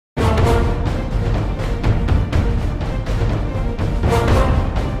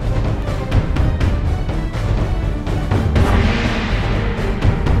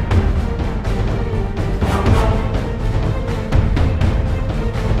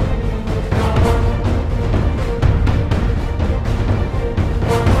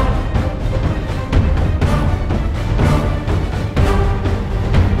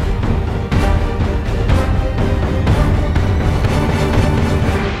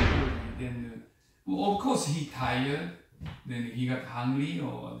of course he tired, then he got hungry,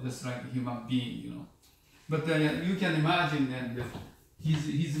 or just like a human being, you know. But you can imagine that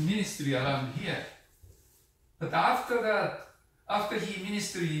his ministry around here. But after that, after he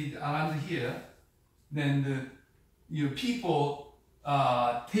ministered around here, then people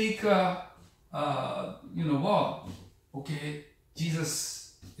take what? Okay,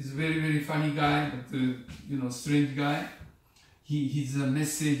 Jesus is a very, very funny guy, but strange guy. His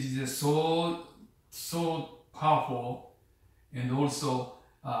message is so powerful, and also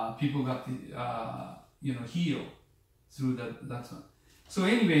people got healed through that one. So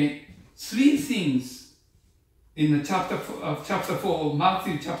anyway, three things in the chapter 4,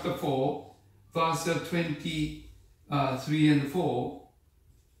 Matthew chapter 4, verse 23 and 4.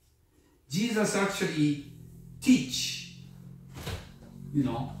 Jesus actually teach,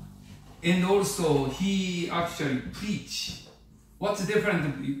 and also he actually preach. What's the difference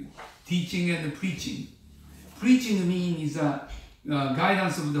between teaching and preaching? Preaching means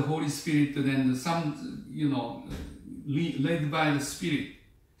guidance of the Holy Spirit, then some, led by the Spirit,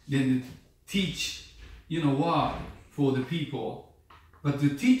 then teach, word for the people. But the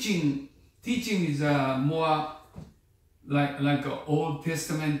teaching is more like an Old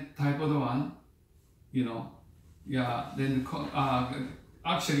Testament type of the one, then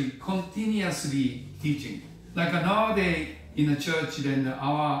actually continuously teaching. Like nowadays in the church, then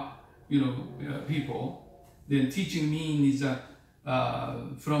our, people, then teaching means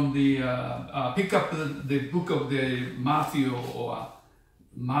from the, pick up the book of the Matthew or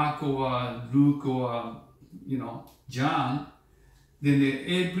Mark or Luke or, John, then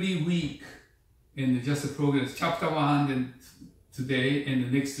every week, and just progress, chapter 1, then today, and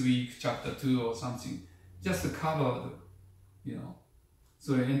the next week, chapter 2 or something, just to cover,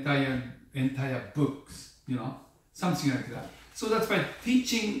 so entire books, something like that. So that's why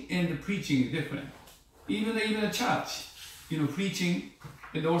teaching and preaching is different. Even a church, preaching,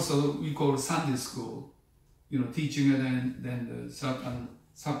 and also we call Sunday school, teaching and then the certain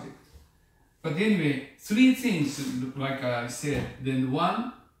subject. But anyway, three things, like I said. Then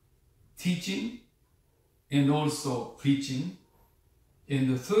one, teaching, and also preaching. And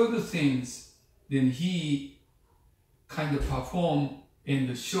the third things, then he kind of perform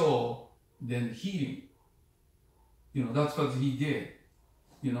and show, then healing. That's what he did,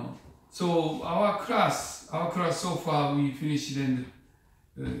 So our class so far, we finished in,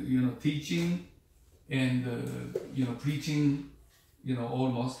 teaching and, preaching,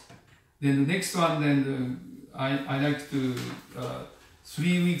 almost. Then the next one, then I like to,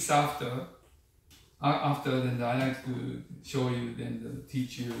 3 weeks after, then I like to show you, then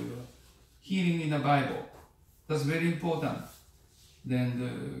teach you healing in the Bible. That's very important.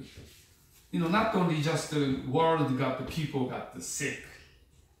 Then not only just the world the people got sick,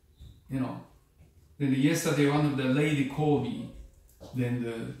 Then yesterday one of the lady called me, then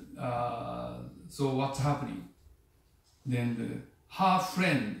so what's happening? Then her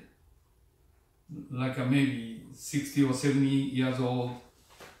friend, like maybe 60 or 70 years old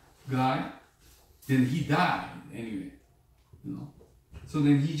guy, then he died anyway, So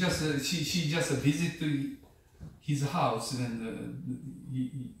then she just visited his house, and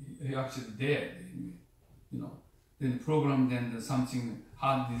he actually dead, Then program, then something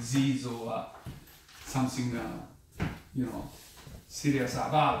heart disease or something, serious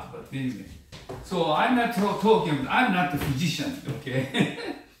about. But anyway, so I'm not talking. I'm not a physician, okay?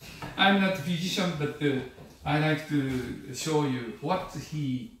 I'm not a physician, but I like to show you what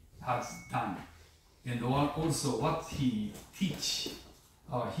he has done, and also what he teach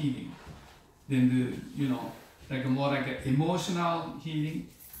our healing. Then like more like emotional healing,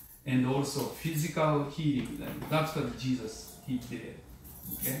 and also physical healing. That's what Jesus he did.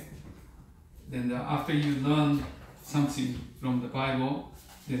 Okay. Then after you learn something from the Bible,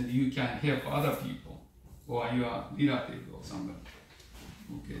 then you can help other people or your relative or somebody.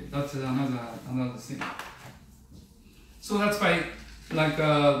 Okay, that's another thing. So that's why, like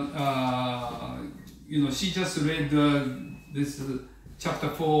she just read this chapter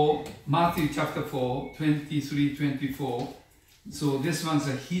 4, Matthew chapter 4, 23, 24. So this one's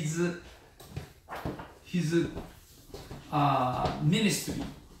his ministry,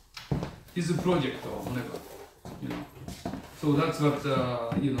 his project or whatever, So that's what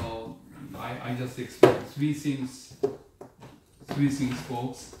I just explained. Three things,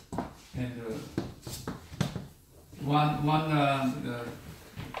 folks, and one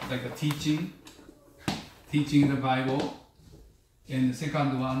like a teaching the Bible, and the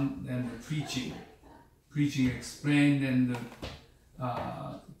second one, then preaching explained, and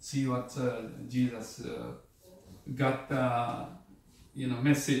see what Jesus got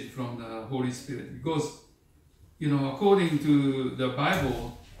message from the Holy Spirit, because according to the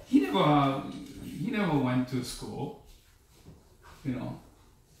Bible, he never went to school.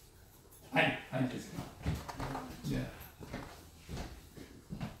 I just yeah.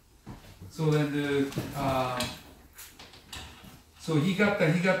 So then so he got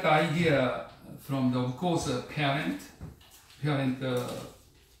the idea from of course parent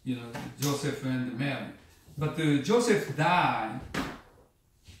Joseph and Mary, but Joseph died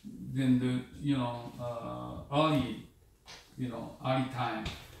in the early time.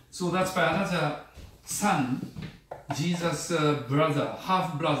 So that's why another son, Jesus' brother,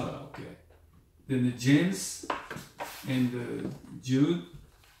 half brother, okay. Then James and Jude.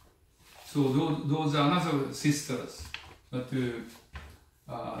 So those are another sisters, but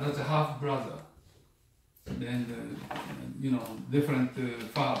that's a half brother. Then different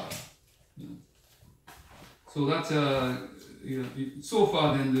father. So that's so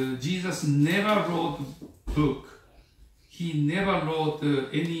far. Then Jesus never wrote book. He never wrote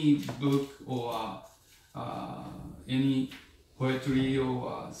any book or any poetry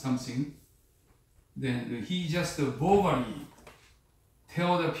or something. Then he just verbally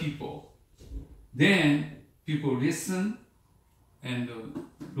tell the people. Then people listen and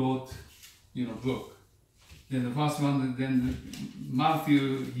wrote, book. Then the first one, then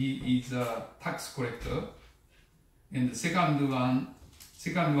Matthew, he is a tax collector, and the second one,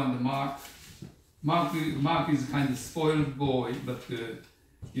 the Mark is kind of spoiled boy, but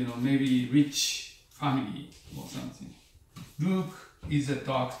maybe rich family or something. Luke is a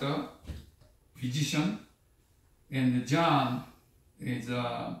doctor, physician, and John is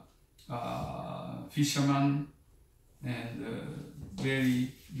a fisherman and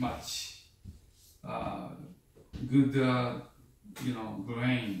very much good,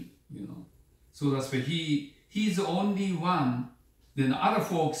 brain, So that's why he's the only one. Then other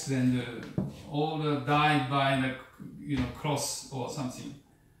folks, then all died by the cross or something.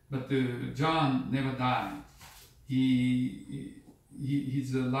 But John never died.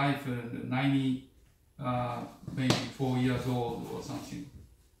 His life 90, maybe 4 years old or something.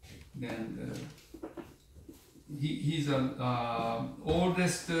 Then he's a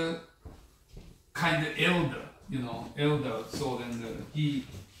oldest kind of elder, elder. So then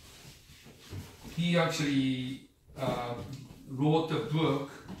he actually wrote a book,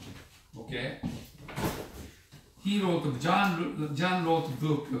 okay. He wrote John wrote a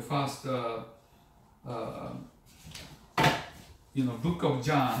book first, book of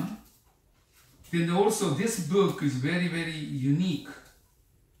John. Then also this book is very, very unique.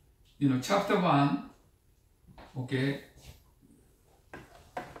 Chapter 1, okay.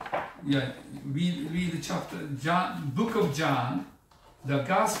 Yeah, read the chapter, book of John, the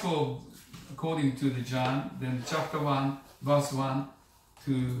Gospel according to the John, then chapter 1, verse 1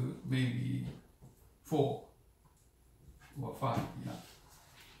 to maybe 4 or 5, yeah.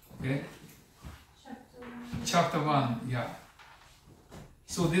 Okay? Chapter 1, yeah.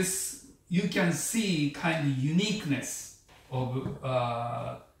 So this, you can see kind of uniqueness of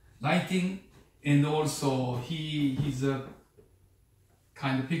writing, and also he's a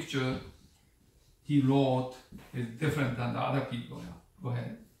kind of picture he wrote is different than the other people. Yeah. Go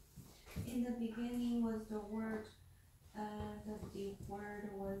ahead. In the beginning was the Word, the Word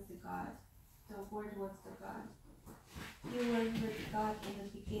was the God. The Word was the God. He was with God in the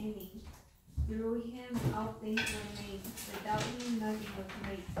beginning. Through him all things were made. Without him nothing was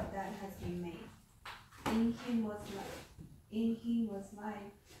made that has been made. In him was life. In him was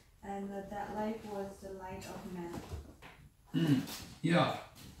life, and that life was the light of man. Yeah.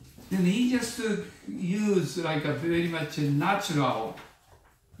 Then he just used like a very much natural,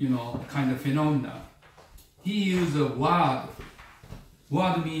 kind of phenomena. He used a word.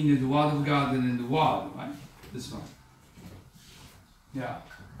 Word means the word of God and the word, right? This one. Yeah.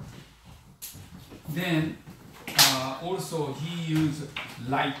 Then also he used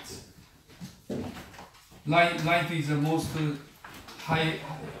light. Light is the most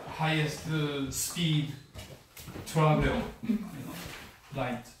highest speed travel,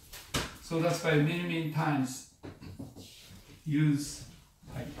 light. So that's why many times use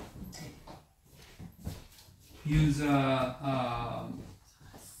light. Use like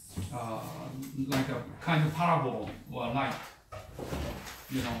a kind of parable or light,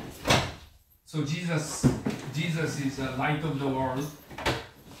 So Jesus is the light of the world,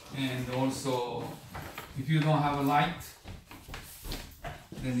 and also if you don't have a light,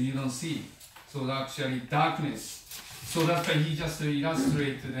 then you don't see. So actually darkness. So that's why he just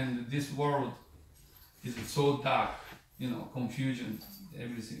illustrated, and this world is so dark, confusion,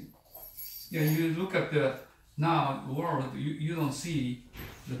 everything. Yeah, you look at the now the world, you don't see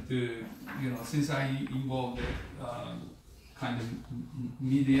that since I involved kind of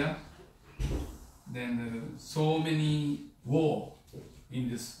media, then so many war in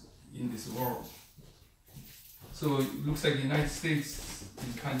this world. So it looks like the United States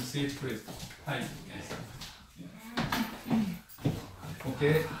is kind of safe place to hide against that.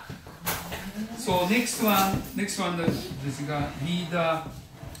 Okay. So next one this is gonna be the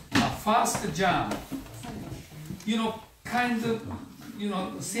First John. Kind of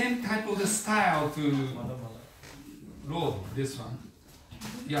same type of the style to wrote this one.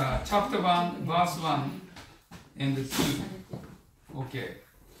 Yeah, chapter 1, verse 1 and 2. Okay.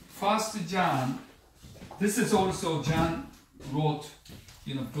 First John. This is also John wrote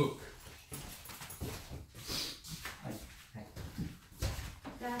in a book.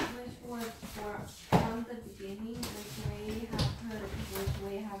 That which was from the beginning, which we have heard, which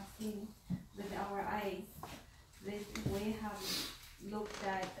we have seen with our eyes, which we have looked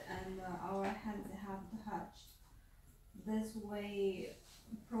at, and our hands have touched. This we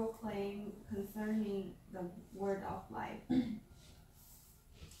proclaim concerning the word of life.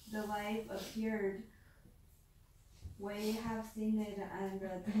 The life appeared. We have seen it and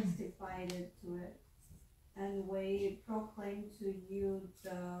testified it to it, and we proclaim to you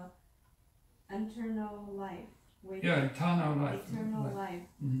the eternal life. Eternal life. Eternal life,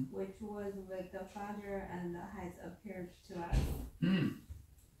 which was with the Father and has appeared to us.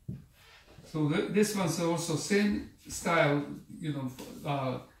 So this one's also same style.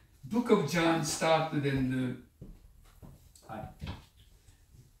 Book of John started in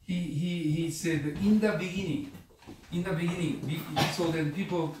he said in the beginning. So then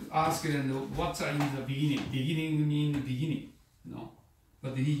people ask, what's in the beginning? Beginning means beginning,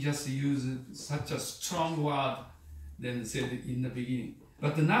 But he just used such a strong word, then said in the beginning.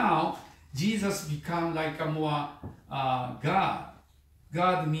 But now Jesus become like a more God.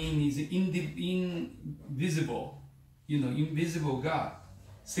 God means invisible, invisible God.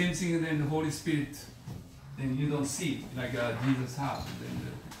 Same thing then the Holy Spirit. Then you don't see like Jesus has.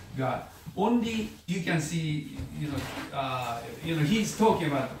 Then God. Only you can see, he's talking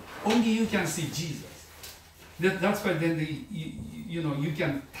about only you can see Jesus. That's why then you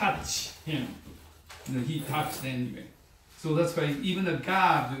can touch him. He touched anyway. So that's why even a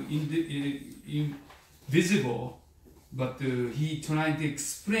God invisible, but he trying to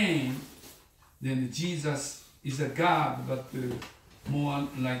explain. Then Jesus is a God, but more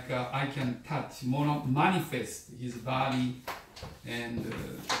like I can touch, more manifest his body and.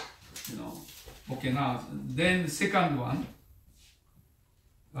 Okay, now then second one,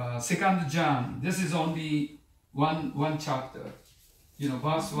 Second John. This is only one chapter,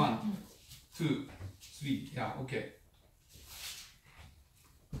 verse 1, 2, 3. Yeah, okay.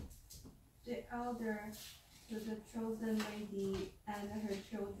 The elder to the chosen lady and her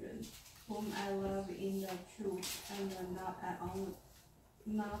children, whom I love in the truth, and not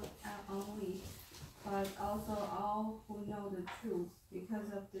only, but also all who know the truth, because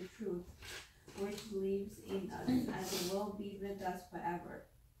of the truth which lives in us and will be with us forever.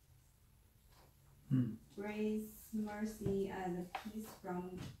 Grace, mercy, and peace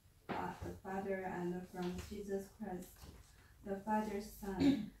from God the Father and from Jesus Christ, the Father's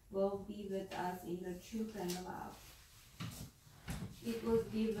Son, will be with us in the truth and love. It was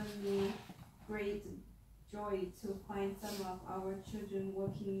given me great joy to find some of our children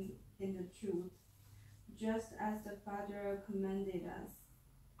walking in the truth, just as the Father commanded us.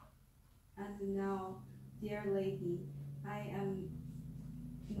 And now, dear lady, I am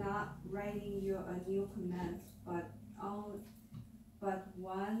not writing you a new command, but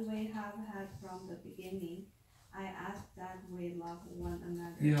one we have had from the beginning. I ask that we love one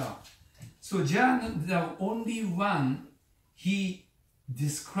another. Yeah. So John, the only one, he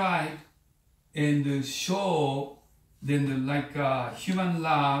described and show then like human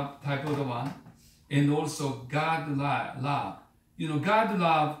love type of the one, and also God love. God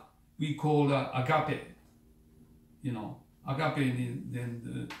love we call agape. Agape.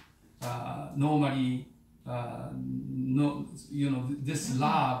 Then normally this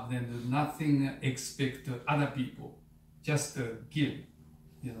love. Then nothing expect other people, just give.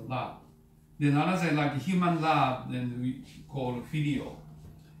 Love. Then another like human love. Then we call filial.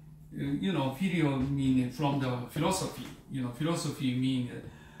 Filial mean from the philosophy. Philosophy mean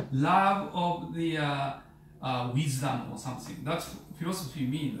love of the wisdom or something. That's philosophy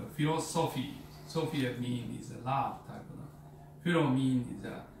mean. Philosophy. Sophia mean is a love type of. Philo mean is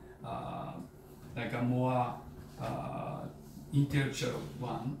like a more intellectual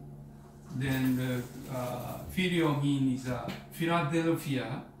one. Then the filial mean is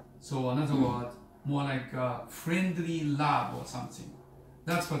Philadelphia. So another word more like friendly love or something.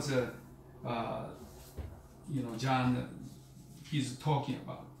 That's what John he's talking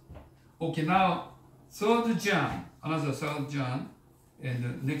about. Okay, now third John, another third John, and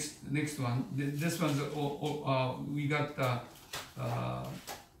the next one. This one's we got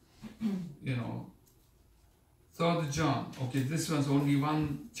third John. Okay, this one's only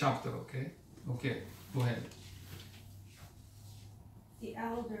one chapter. Okay, go ahead. The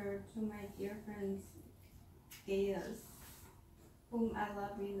elder to my dear friends Gaius, whom I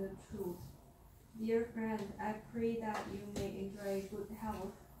love in the truth. Dear friend, I pray that you may enjoy good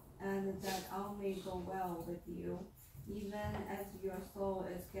health and that all may go well with you, even as your soul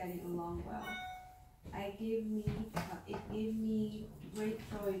is getting along well. It gave me great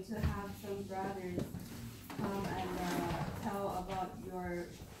joy to have some brothers come and tell about your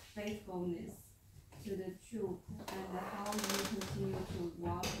faithfulness to the truth and how you continue to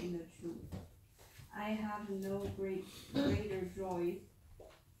walk in the truth. I have no greater joy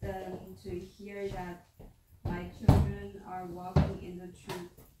than to hear that my children are walking in the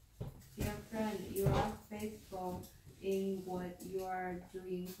truth. Dear friend, you are faithful in what you are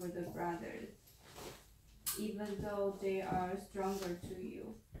doing for the brothers, even though they are stronger to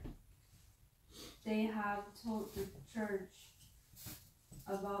you. They have told the church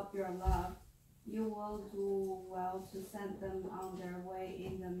about your love. You will do well to send them on their way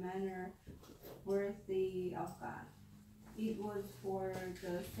in the manner worthy of God. It was for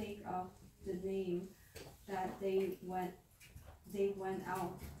the sake of the name that they went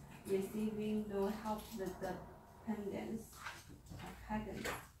out, receiving no help with the pagans.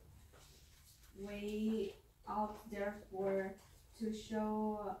 We ought therefore to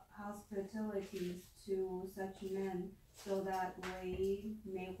show hospitality to such men, so that we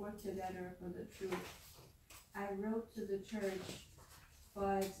may work together for the truth. I wrote to the church,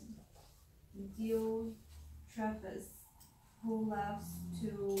 but Diotrephes, who loves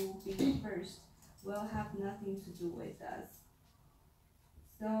to be first, will have nothing to do with us.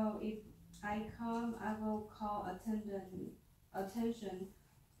 So if I come, I will call attention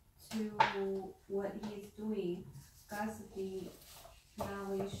to what he is doing, gossiping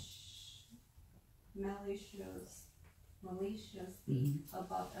maliciously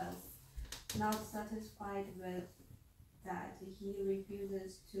about us. Not satisfied with that, he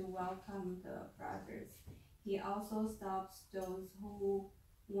refuses to welcome the brothers. He also stops those who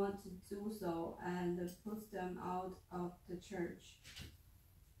want to do so and puts them out of the church.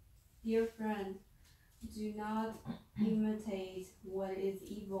 Dear friend, do not imitate what is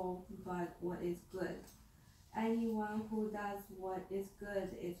evil, but what is good. Anyone who does what is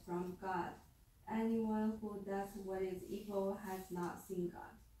good is from God. Anyone who does what is evil has not seen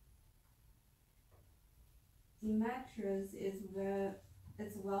God. Demetrius is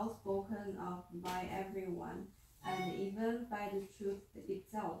well spoken of by everyone, and even by the truth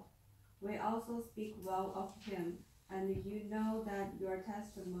itself. We also speak well of him, and you know that your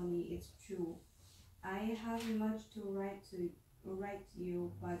testimony is true. I have much to write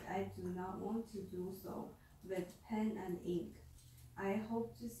you, but I do not want to do so with pen and ink. I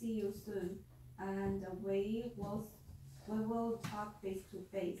hope to see you soon, and we will talk face to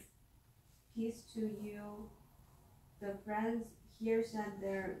face. Peace to you. The friends here send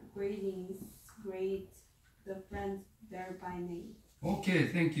their greetings. Greet the friends there by name. Okay,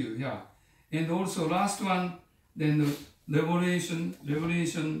 thank you. Yeah, and also last one, then the Revelation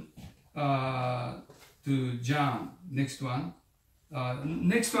to John. Next one.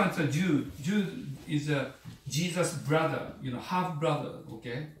 Next one is Jude. Jude is Jesus' brother, half brother.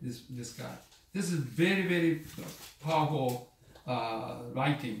 Okay, this guy. This is very, very powerful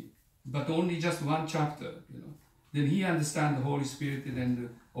writing, but only just one chapter. Then he understands the Holy Spirit and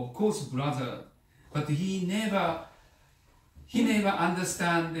of course brother, but he never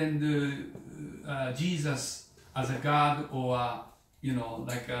understand Jesus as a God or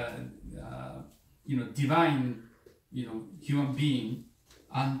like a divine human being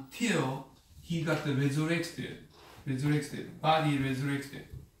until he got the resurrected body resurrected.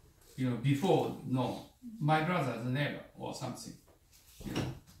 Before, no, my brother never or something.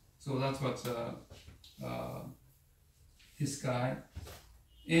 So that's what this guy.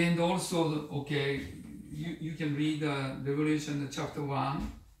 And also, okay, you can read Revelation chapter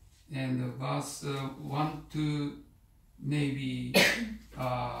 1 and verse 1 to maybe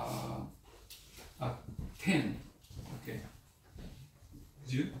 10. Okay.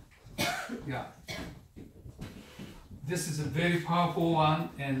 Jude? Yeah. This is a very powerful one,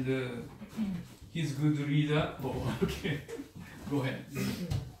 and he's a good reader. Oh, okay. Go ahead.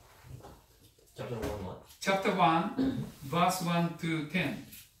 Chapter 1 what? Chapter 1, verse 1 to 10.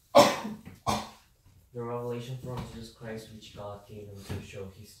 The revelation from Jesus Christ which God gave him to show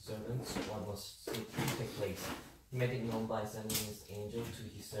his servants what was to take place. He made it known by sending his angel to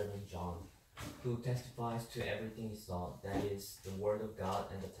his servant John, who testifies to everything he saw, that is, the word of God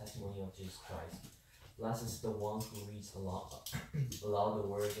and the testimony of Jesus Christ. Blessed is the one who reads aloud the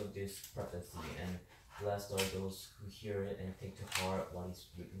words of this prophecy, and blessed are those who hear it and take to heart what is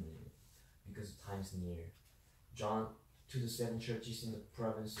written in it, because the time is near. John, to the 7 churches in the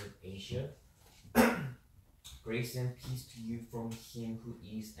province of Asia, grace and peace to you from him who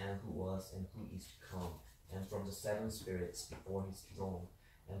is and who was and who is to come, and from the 7 spirits before his throne,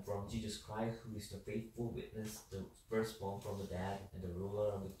 and from Jesus Christ, who is the faithful witness, the firstborn from the dead, and the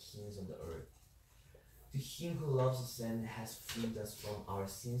ruler of the kings of the earth. To him who loves us and has freed us from our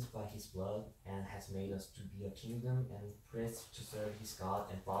sins by his blood, and has made us to be a kingdom and priests to serve his God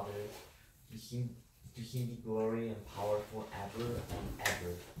and Father, to him be glory and power forever and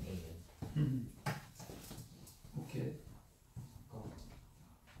ever. Amen. Okay.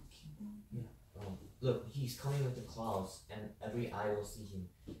 Look, he is coming with the clouds, and every eye will see him,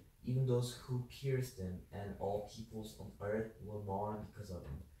 even those who pierced him, and all peoples on earth will mourn because of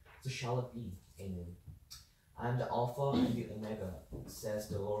him. So shall it be. Amen. I am the Alpha and the Omega, says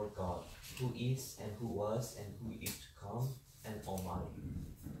the Lord God, who is and who was and who is to come, and Almighty.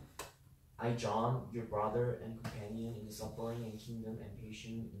 I, John, your brother and companion in the suffering and kingdom and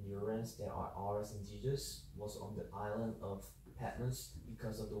patient endurance that are ours in Jesus, was on the island of Patmos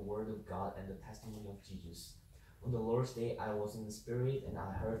because of the word of God and the testimony of Jesus. On the Lord's day I was in the Spirit, and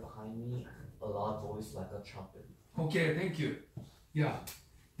I heard behind me a loud voice like a trumpet. Okay, thank you. Yeah.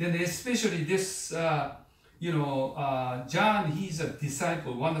 Then especially this, John, he's a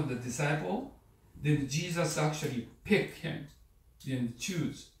disciple, one of the disciples. Then Jesus actually picked him, then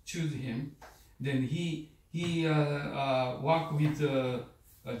choose him. Then he worked with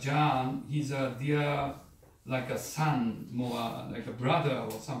John. He's a dear, like a son, more like a brother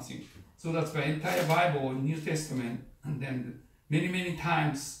or something. So that's the entire Bible, New Testament, and then many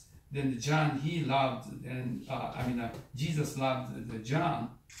times, then John, he loved, and Jesus loved John.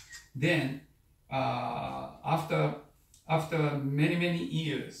 Then after many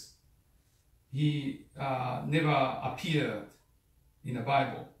years, he never appeared in the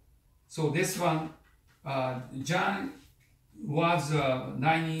Bible. So this one, John was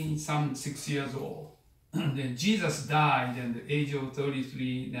 96 years old. Then Jesus died at the age of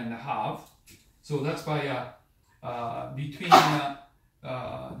 33 and a half. So that's why between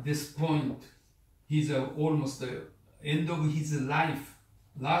this point, he's almost the end of his life,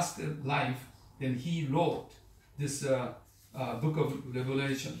 last life. Then he wrote this book of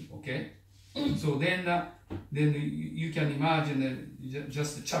Revelation. Okay, so then you can imagine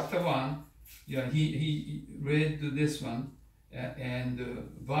just chapter 1. Yeah, he read this one. And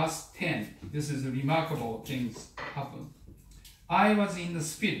verse 10, this is remarkable things happen. I was in the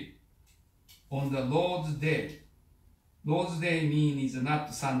Spirit on the Lord's day. Lord's day means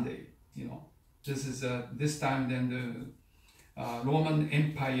not Sunday, This is this time then the Roman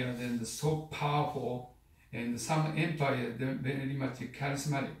Empire, then so powerful, and some empire very much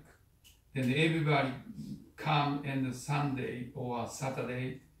charismatic. Then everybody come on Sunday or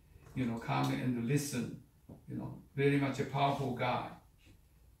Saturday, come and listen. Very much a powerful guy.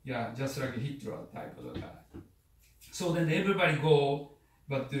 Yeah, just like Hitler type of guy. So then everybody go,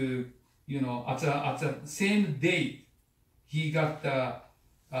 but at the same date, he got the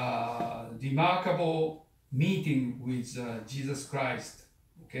remarkable meeting with Jesus Christ.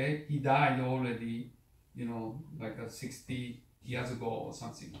 Okay, he died already, like 60 years ago or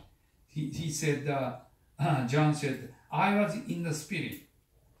something. He said, John said, I was in the Spirit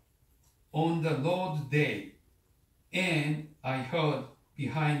on the Lord's day, and I heard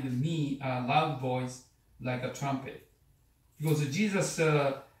behind me a loud voice like a trumpet. Because Jesus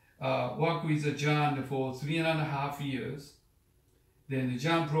worked with John for 3.5 years. Then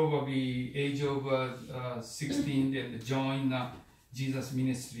John probably age of 16, then joined Jesus'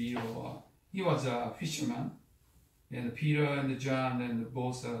 ministry, or he was a fisherman. And Peter and John and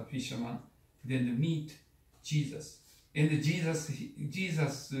both fishermen. Then meet Jesus. And Jesus,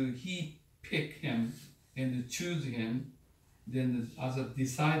 he picked him and choose him, then as a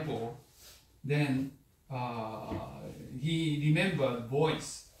disciple. Then he remembered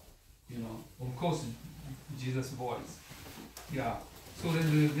voice, of course, Jesus' voice. Yeah. So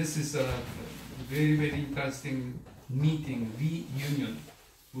then this is a very interesting meeting, reunion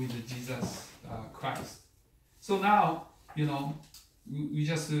with Jesus Christ. So now, we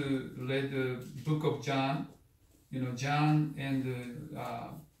just read the book of John, John and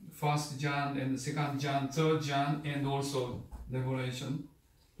 1st John and 2nd John, 3rd John, and also Revelation.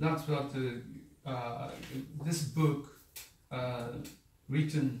 That's what this book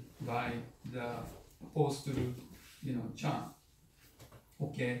written by the Apostle, John.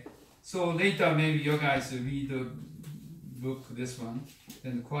 Okay, so later maybe you guys read the book, this one,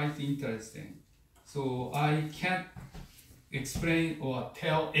 and quite interesting. So I can't explain or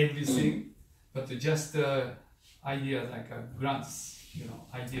tell everything, but just ideas like grants,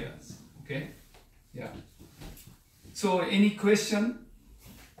 ideas. Okay, yeah. So any question?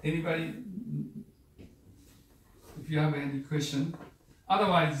 Anybody? If you have any question,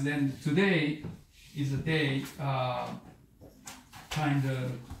 otherwise then today is a day kind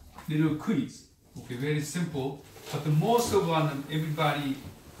of little quiz. Okay, very simple, but the most of one everybody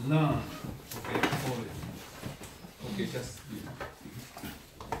learn. Okay, already. Okay, just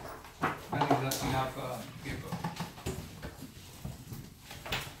I think that's enough paper.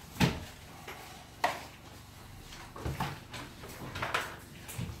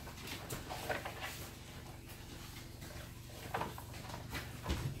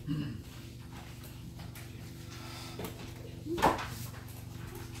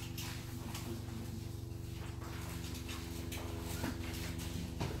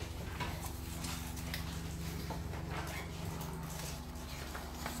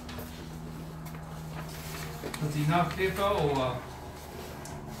 That's enough paper, or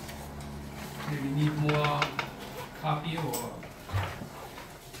maybe need more copy, or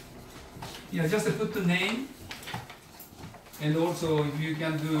yeah, just put the name, and also if you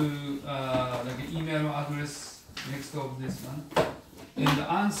can do like an email address next of this one, and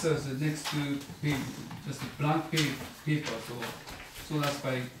the answers next to page, just a blank paper. So that's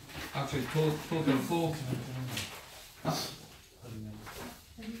by actually total 4.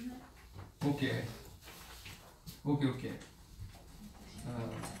 Okay. Okay.